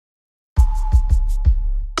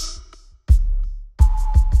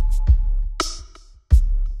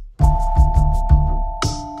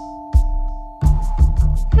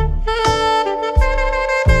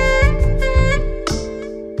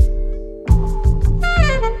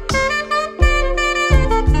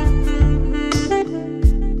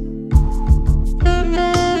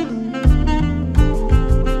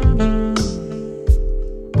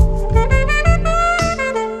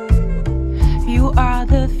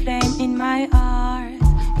in my heart.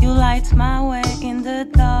 You light my way in the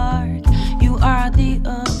dark. You are the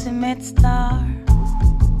ultimate star.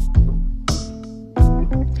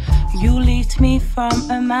 You lift me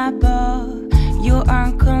from above. Your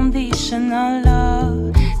unconditional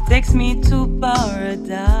love takes me to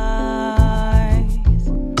paradise.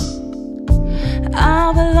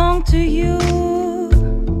 I belong to you,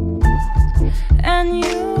 and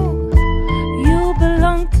you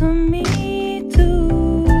belong to me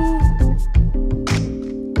too.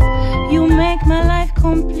 You make my life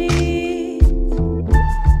complete.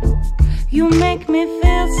 You make me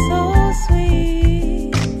feel so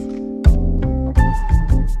sweet.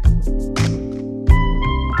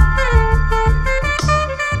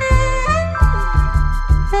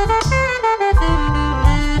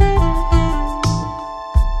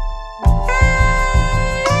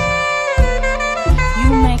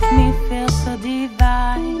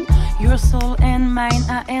 Your soul and mine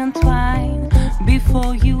are entwined.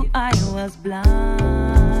 Before you I was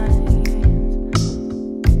blind,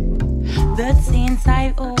 but since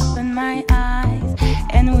I opened my eyes,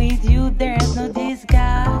 and with you there's no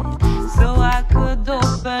disguise, so I could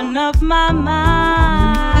open up my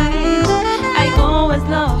mind. I always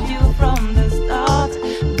loved you from the start,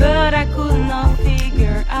 but I could not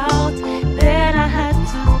figure out that I had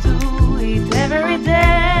to do it every day.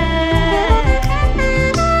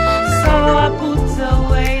 So I put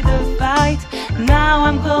away the fight. Now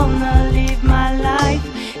I'm gonna